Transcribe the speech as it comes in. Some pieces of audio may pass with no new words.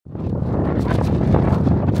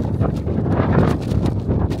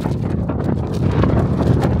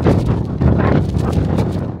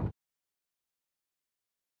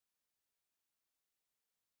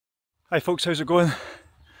Hi folks, how's it going?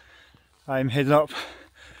 I'm heading up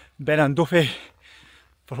Beinn and Dothaidh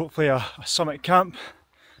for hopefully a summit camp.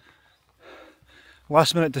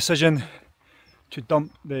 Last minute decision to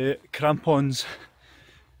dump the crampons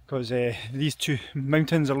because these two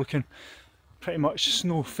mountains are looking pretty much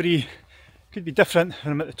snow free. Could be different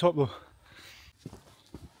when I'm at the top though.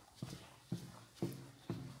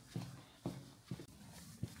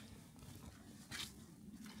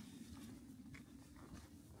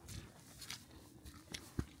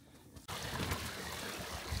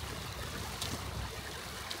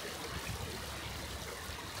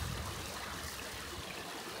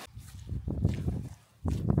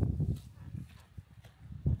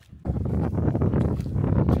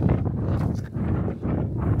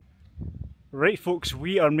 Right folks,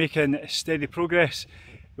 we are making steady progress.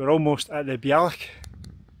 We're almost at the Beinn.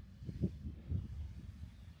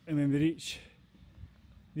 And when we reach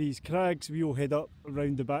these crags, we will head up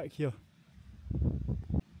around the back here.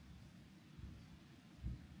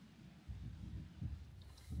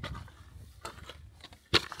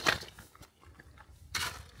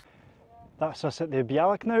 That's us at the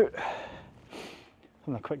Beinn now.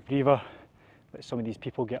 Having a quick breather, let some of these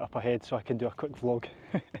people get up ahead so I can do a quick vlog.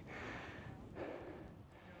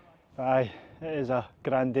 Aye, it is a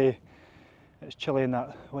grand day. It's chilly in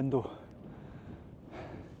that window.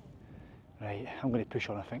 Right, I'm going to push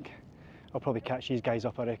on I think. I'll probably catch these guys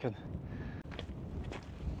up I reckon.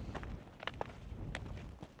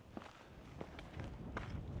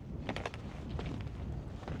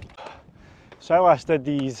 So I last did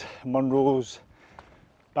these Munros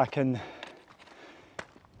back in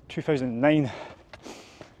 2009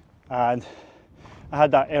 and I had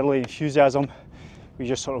that early enthusiasm. We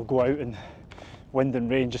just sort of go out in wind and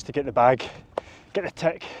rain just to get the bag, get the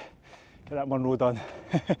tick, get that Munro done.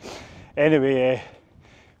 Anyway,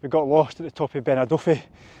 we got lost at the top of Beinn and Dothaidh.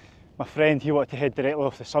 My friend, he wanted to head directly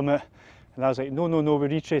off the summit and I was like, no, we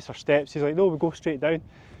retrace our steps. He's like, no, we go straight down.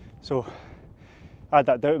 So I had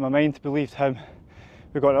that doubt in my mind, believed him.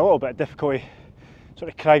 We got a little bit of difficulty, sort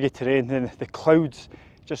of craggy terrain, then the clouds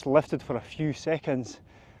just lifted for a few seconds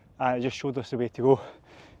and it just showed us the way to go.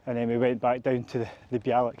 And then we went back down to the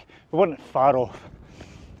Beinn. We weren't far off,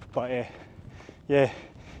 but yeah,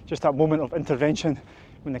 just that moment of intervention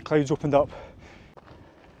when the clouds opened up.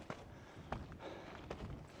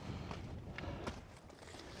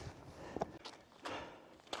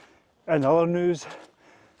 In other news,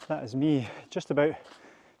 that is me just about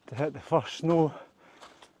to hit the first snow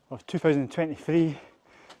of 2023-24.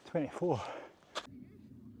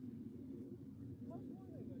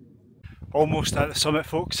 Almost at the summit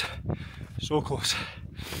folks, so close.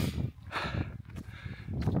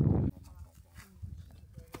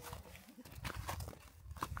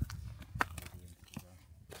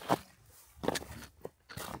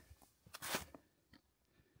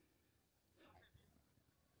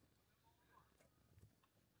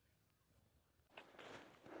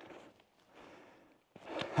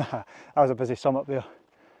 That was a busy summit there.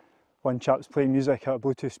 One chap's playing music at a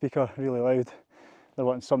Bluetooth speaker really loud. They're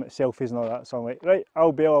wanting summit selfies and all that, so I'm like, right,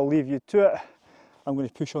 I'll leave you to it. I'm going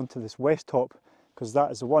to push on to this west top because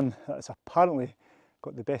that is the one that's apparently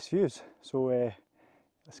got the best views. So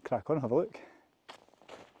let's crack on and have a look.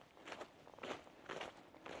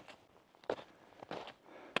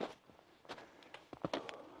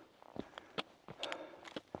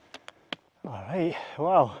 Alright,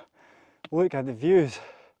 wow, look at the views.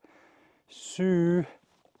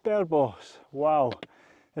 Superbos. Wow,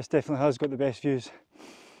 this definitely has got the best views.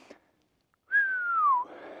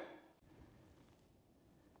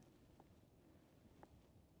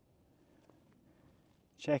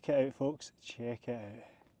 Check it out folks, check it out.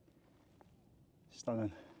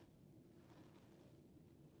 Stunning.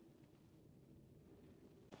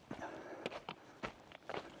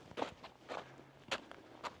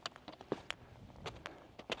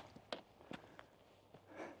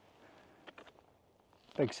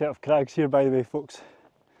 Big set of crags here by the way folks.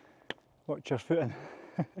 Watch your footing.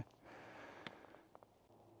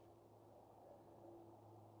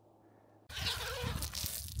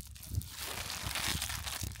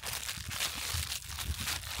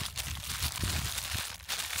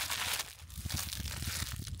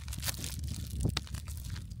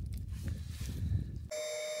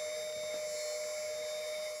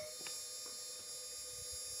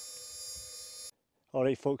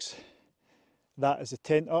 Alright folks, that is the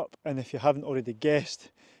tent up, and if you haven't already guessed,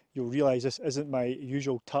 you'll realise this isn't my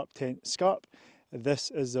usual Tarptent Scarp. This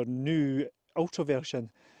is their new ultra version,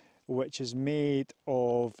 which is made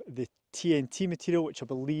of the TNT material, which I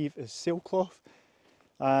believe is sailcloth.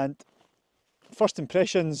 And first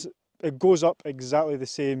impressions, it goes up exactly the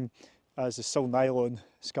same as the still nylon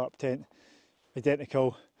scarp tent,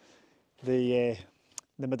 identical. The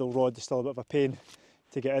middle rod is still a bit of a pain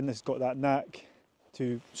to get in. It's got that knack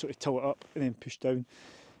to sort of tilt it up and then push down.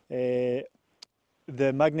 The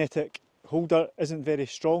magnetic holder isn't very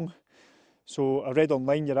strong, so I read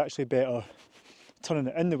online you're actually better turning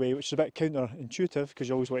it in the way, which is a bit counterintuitive because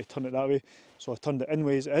you always want to turn it that way. So I turned it in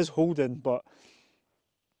ways. It is holding, but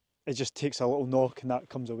it just takes a little knock and that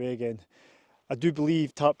comes away again. I do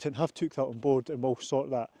believe Tarptent have took that on board and will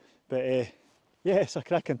sort that, but yeah, it's a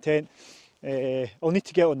cracking tent. I'll need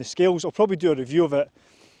to get on the scales. I'll probably do a review of it,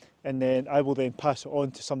 and then I will then pass it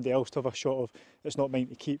on to somebody else to have a shot of. It's not mine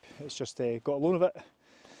to keep, it's just got a loan of it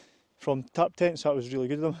from Tarptent, so that was really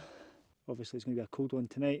good of them. Obviously it's going to be a cold one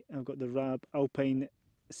tonight. I've got the Rab Alpine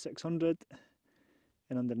 600,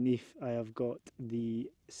 and underneath I have got the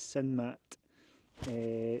Sinmat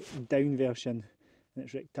down version, and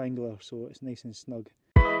it's rectangular, so it's nice and snug.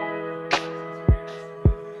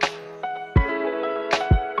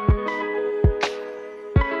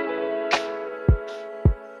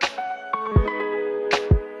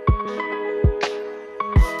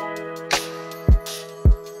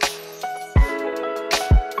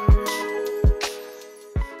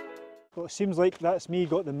 Well, it seems like that's me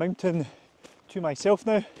got the mountain to myself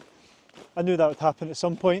now. I knew that would happen at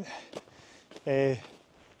some point.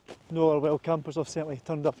 No other wild campers have certainly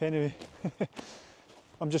turned up anyway.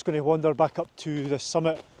 I'm just going to wander back up to the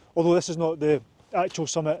summit, although this is not the actual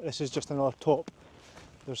summit, this is just another top.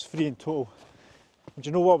 There's 3 in total. And do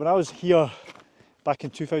you know what, when I was here back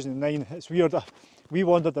in 2009, it's weird, we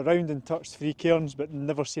wandered around and touched 3 cairns but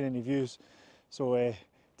never seen any views. So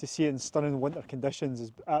to see it in stunning winter conditions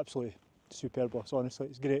is absolutely superb, boss. Honestly,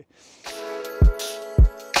 it's great.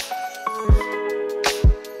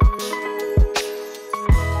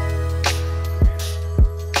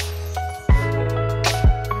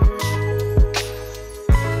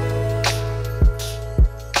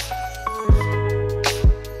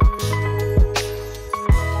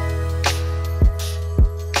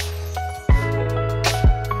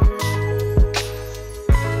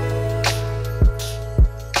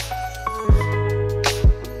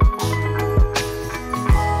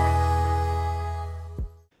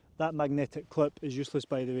 That magnetic clip is useless,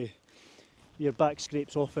 by the way. Your back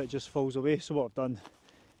scrapes off it, just falls away. So what I've done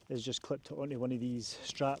is just clipped it onto one of these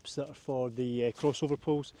straps that are for the crossover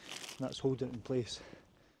poles, and that's holding it in place.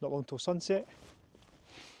 Not long till sunset,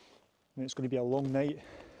 and it's going to be a long night.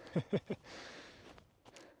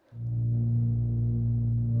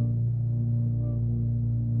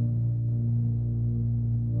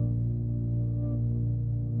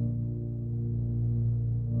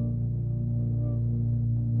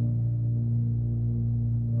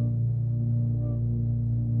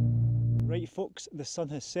 Right folks, the sun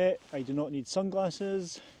has set. I do not need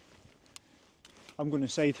sunglasses. I'm going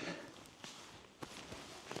inside.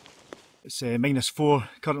 It's -4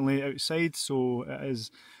 currently outside, so it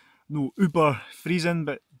is no uber freezing,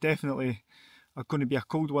 but definitely going to be a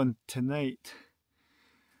cold one tonight.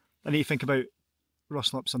 I need to think about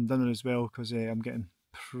rustling up some dinner as well, because I'm getting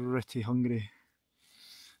pretty hungry.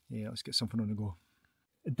 Yeah, let's get something on the go.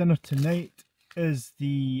 Dinner tonight is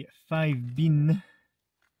the 5 Beinn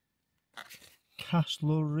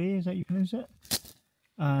Castloré, is that how you pronounce it?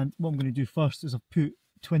 And what I'm going to do first is I've put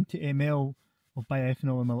 20 ml of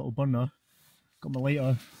bioethanol in my little burner. Got my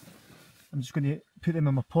lighter. I'm just going to put them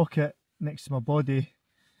in my pocket next to my body,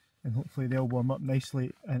 and hopefully they'll warm up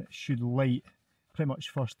nicely, and it should light pretty much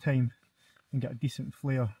first time and get a decent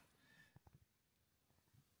flare.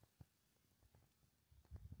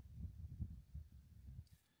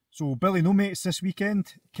 So Billy no mates this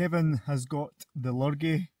weekend. Kevin has got the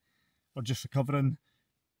lurgy, or just recovering.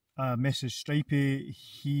 Message Stripey,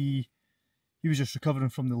 he was just recovering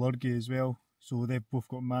from the lurgy as well, so they've both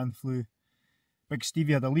got man flu. Big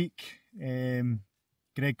Stevie had a leak,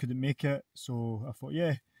 Greg couldn't make it, so I thought,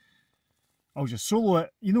 yeah, I'll just solo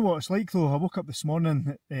it. You know what it's like though, I woke up this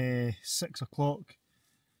morning at 6 o'clock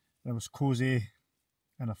and I was cosy,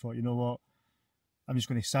 and I thought, you know what, I'm just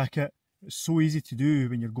going to sack it. It's so easy to do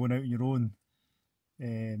when you're going out on your own,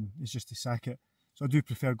 it's just to sack it. So I do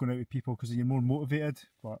prefer going out with people because you're more motivated,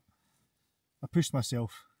 but I pushed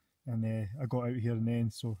myself and I got out here in the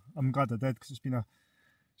end, so I'm glad I did, because it's been a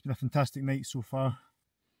fantastic night so far.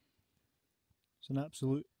 It's an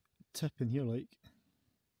absolute tip in here, like.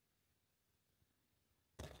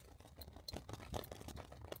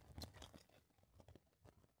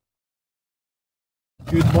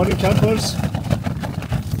 Good morning, campers.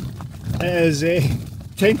 It is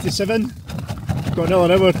 10 to 7. Got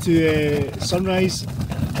another hour to sunrise.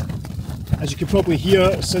 As you can probably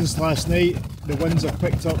hear, since last night the winds have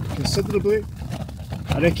picked up considerably.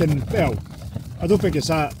 I reckon, well, I don't think it's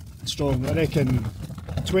that strong, I reckon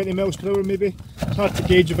 20 miles per hour maybe. It's hard to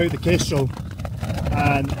gauge about the Kestrel,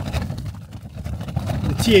 and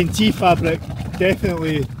the TNT fabric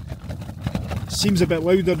definitely seems a bit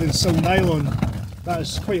louder than silk nylon. That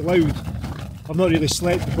is quite loud. I've not really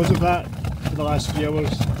slept because of that for the last few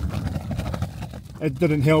hours. It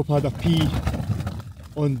didn't help, I had a pee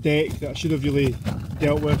on deck that I should have really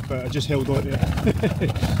dealt with, but I just held on to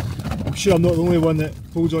it. I'm sure I'm not the only one that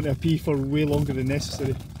holds on to a pee for way longer than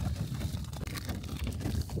necessary.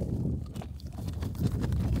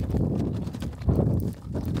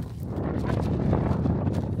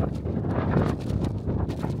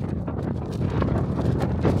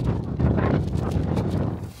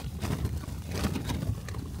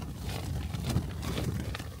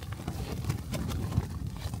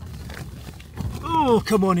 Oh,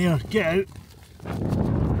 come on here, get out.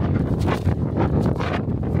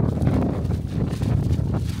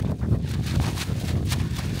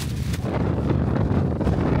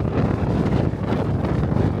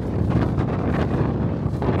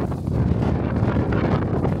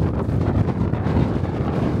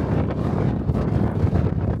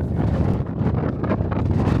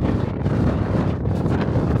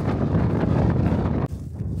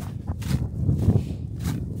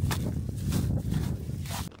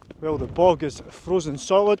 Well, the bog is frozen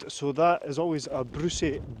solid, so that is always a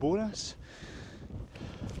Brucey bonus.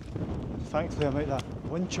 Thankfully I'm out that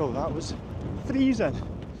wind chill, that was freezing.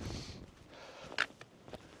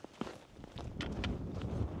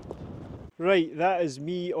 Right, that is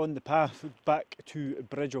me on the path back to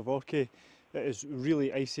Bridge of Orchy. It is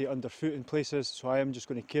really icy underfoot in places, so I am just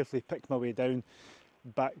going to carefully pick my way down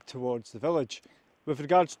back towards the village. With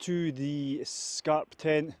regards to the Scarp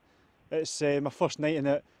tent, it's my first night in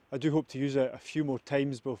it. I do hope to use it a few more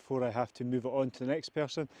times before I have to move it on to the next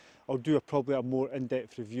person. I'll do probably a more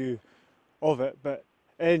in-depth review of it, but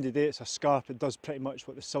at the end of the day it's a Scarp. It does pretty much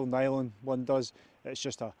what the silk nylon one does. It's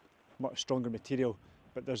just a much stronger material,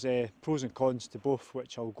 but there's pros and cons to both,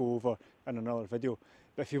 which I'll go over in another video.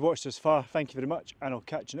 But if you've watched this far, thank you very much, and I'll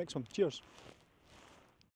catch you next one. Cheers!